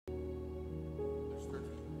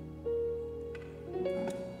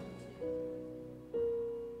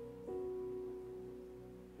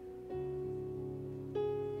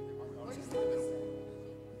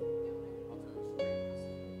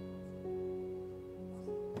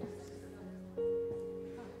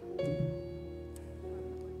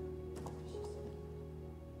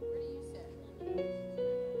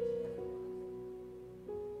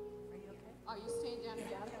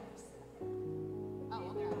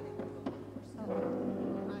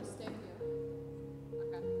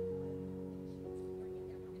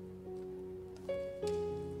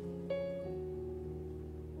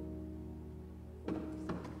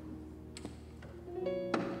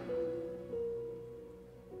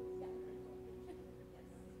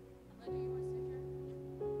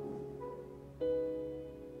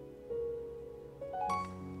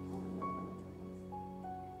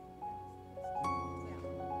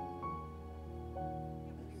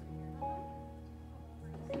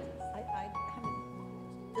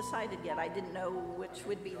decided yet. I didn't know which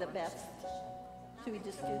would be the best. Should we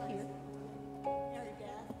just do here? Mary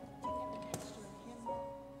Beth, you have an extra hymnal.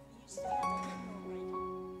 You used to have a hymnal right here.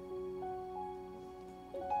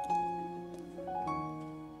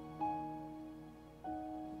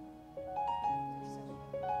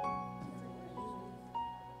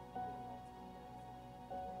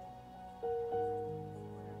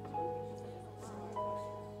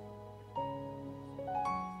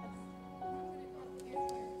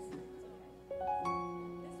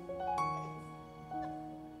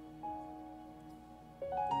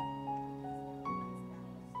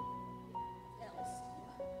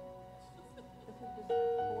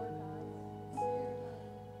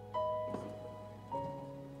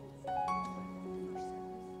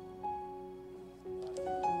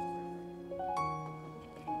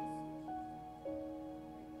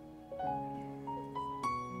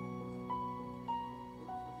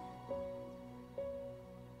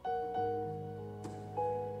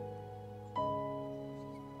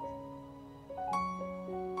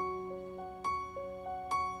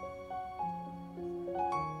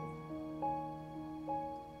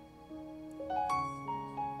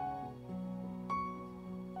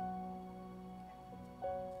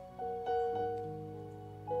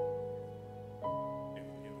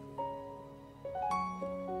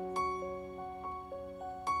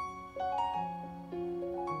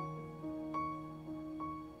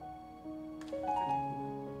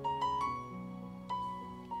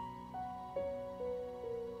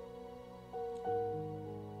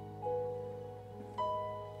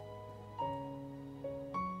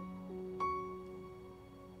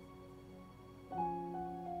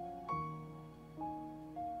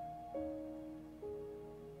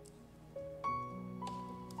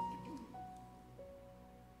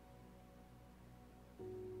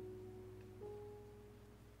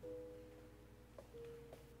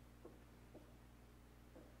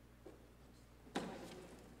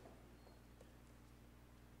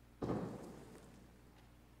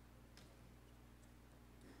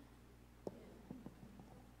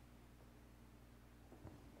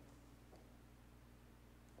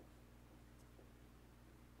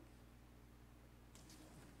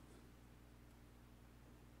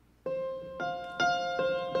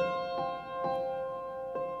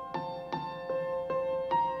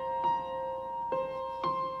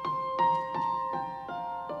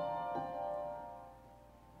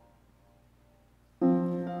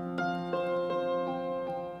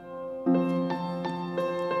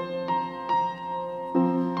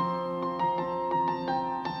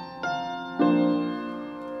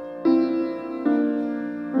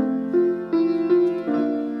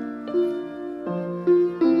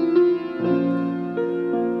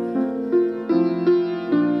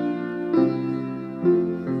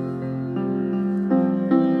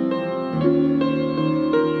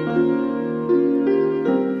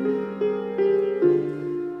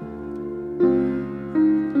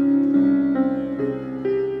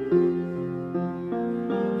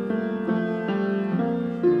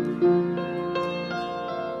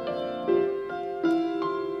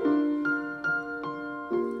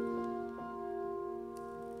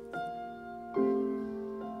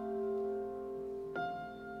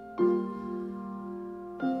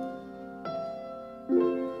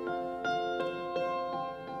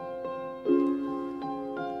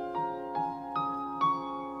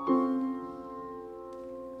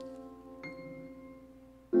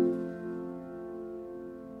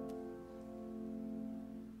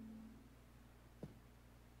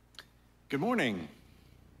 Good morning.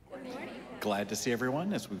 Good morning. Glad to see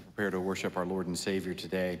everyone as we prepare to worship our Lord and Savior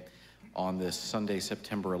today on this Sunday,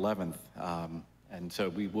 September 11th. And so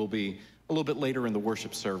we will be a little bit later in the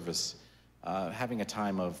worship service having a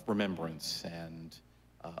time of remembrance and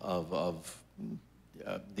of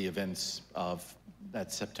the events of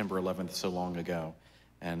that September 11th so long ago,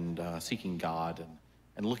 and seeking God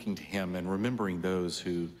and looking to Him and remembering those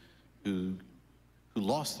who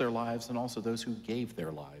lost their lives and also those who gave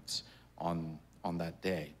their lives on that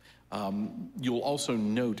day. You'll also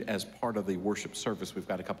note as part of the worship service, we've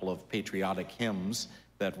got a couple of patriotic hymns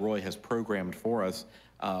that Roy has programmed for us.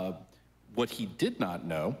 What he did not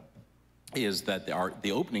know is that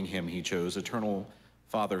the opening hymn he chose, Eternal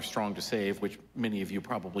Father Strong to Save, which many of you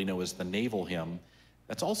probably know as the naval hymn,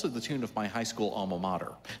 that's also the tune of my high school alma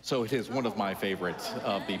mater. So it is one of my favorites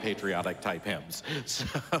of the patriotic type hymns.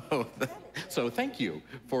 So thank you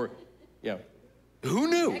for, yeah. Who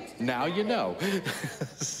knew? Now you know.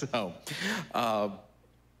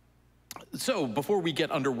 So before we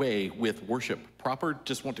get underway with worship proper,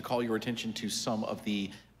 just want to call your attention to some of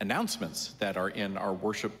the announcements that are in our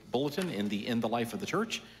worship bulletin in the life of the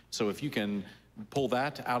church. So if you can pull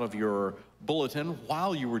that out of your bulletin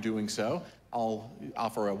while you were doing so, I'll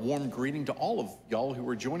offer a warm greeting to all of y'all who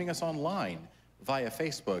are joining us online via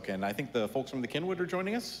Facebook. And I think the folks from the Kenwood are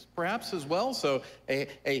joining us perhaps as well. So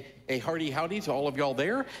a hearty howdy to all of y'all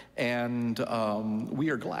there. And we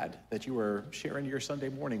are glad that you are sharing your Sunday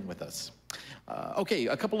morning with us. Okay,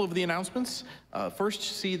 a couple of the announcements. First,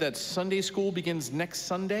 see that Sunday school begins next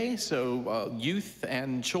Sunday. So youth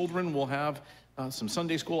and children will have some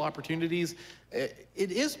Sunday school opportunities. It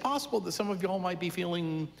is possible that some of y'all might be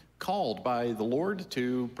feeling called by the Lord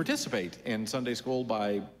to participate in Sunday school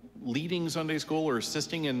by leading Sunday school or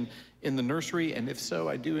assisting in the nursery. And if so,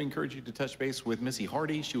 I do encourage you to touch base with Missy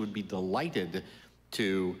Hardy. She would be delighted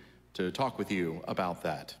to talk with you about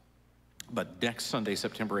that. But next Sunday,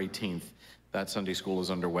 September 18th, that Sunday school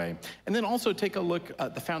is underway. And then also take a look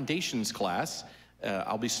at the Foundations class.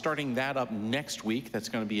 I'll be starting that up next week. That's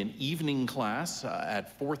going to be an evening class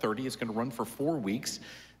at 4:30. It's going to run for 4 weeks.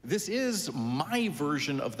 This is my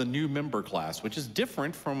version of the new member class, which is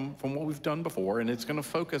different from what we've done before, and it's going to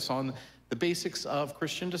focus on the basics of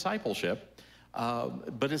Christian discipleship.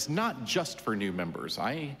 But it's not just for new members.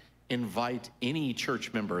 I invite any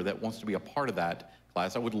church member that wants to be a part of that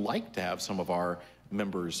class. I would like to have some of our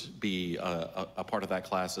members be a part of that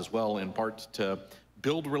class as well, in part to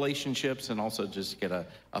build relationships and also just get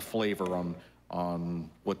a flavor on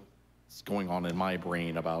what's going on in my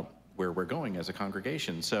brain about where we're going as a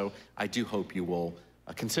congregation. So I do hope you will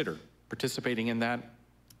consider participating in that.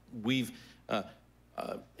 We've,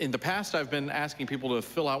 in the past, I've been asking people to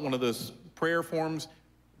fill out one of those prayer forms.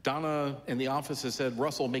 Donna in the office has said,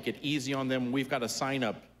 Russell, make it easy on them. We've got a sign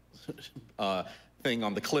up thing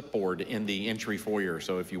on the clipboard in the entry foyer.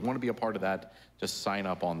 So if you want to be a part of that, just sign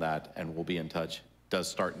up on that and we'll be in touch. It does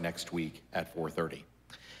start next week at 4:30.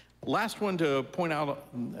 Last one to point out,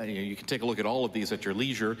 you can take a look at all of these at your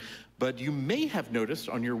leisure, but you may have noticed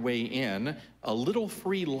on your way in a little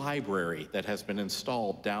free library that has been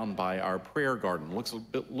installed down by our prayer garden. It looks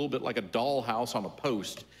a little bit like a dollhouse on a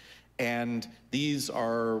post. And these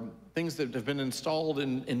are things that have been installed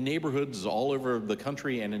in neighborhoods all over the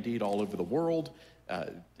country and indeed all over the world.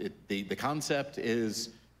 The concept is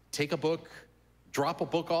take a book, drop a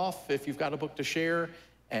book off if you've got a book to share,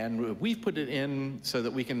 and we've put it in so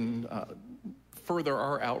that we can further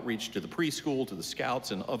our outreach to the preschool, to the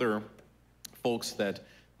scouts, and other folks that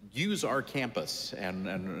use our campus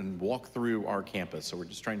and walk through our campus. So we're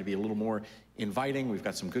just trying to be a little more inviting. We've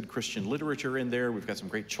got some good Christian literature in there. We've got some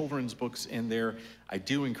great children's books in there. I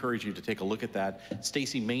do encourage you to take a look at that.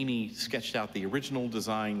 Stacy Maney sketched out the original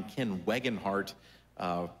design. Ken Wegenhart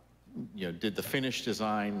did the finished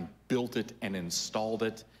design, built it, and installed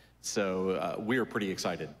it. So we're pretty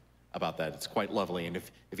excited about that. It's quite lovely. And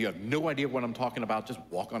if you have no idea what I'm talking about, just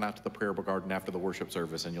walk on out to the prayer garden after the worship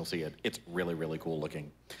service and you'll see it. It's really, really cool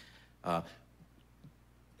looking.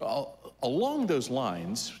 Along those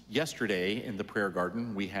lines, yesterday in the prayer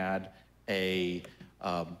garden, we had a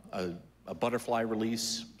butterfly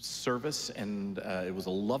release service, and it was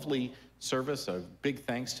a lovely service. A big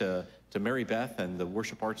thanks to Mary Beth and the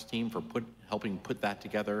worship arts team for helping put that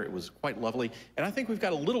together. It was quite lovely. And I think we've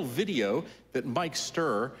got a little video that Mike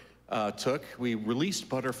Sturr took. We released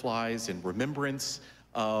butterflies in remembrance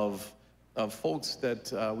of folks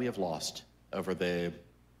that we have lost over the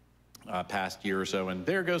past year or so. And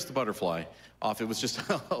there goes the butterfly off. It was just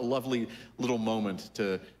a lovely little moment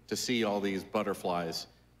to see all these butterflies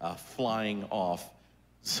flying off.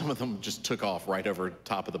 Some of them just took off right over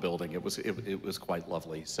top of the building. It was quite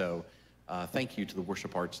lovely. So thank you to the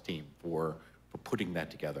worship arts team for putting that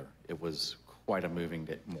together. It was quite a moving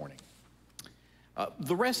morning.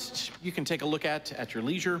 The rest you can take a look at your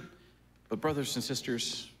leisure. But brothers and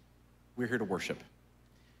sisters, we're here to worship.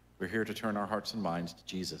 We're here to turn our hearts and minds to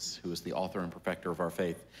Jesus, who is the author and perfecter of our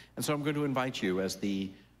faith. And so I'm going to invite you, as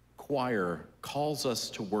the choir calls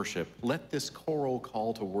us to worship, let this choral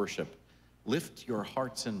call to worship lift your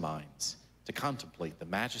hearts and minds to contemplate the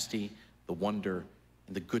majesty, the wonder,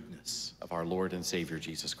 and the goodness of our Lord and Savior,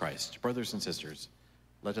 Jesus Christ. Brothers and sisters,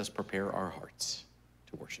 let us prepare our hearts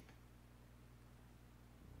to worship.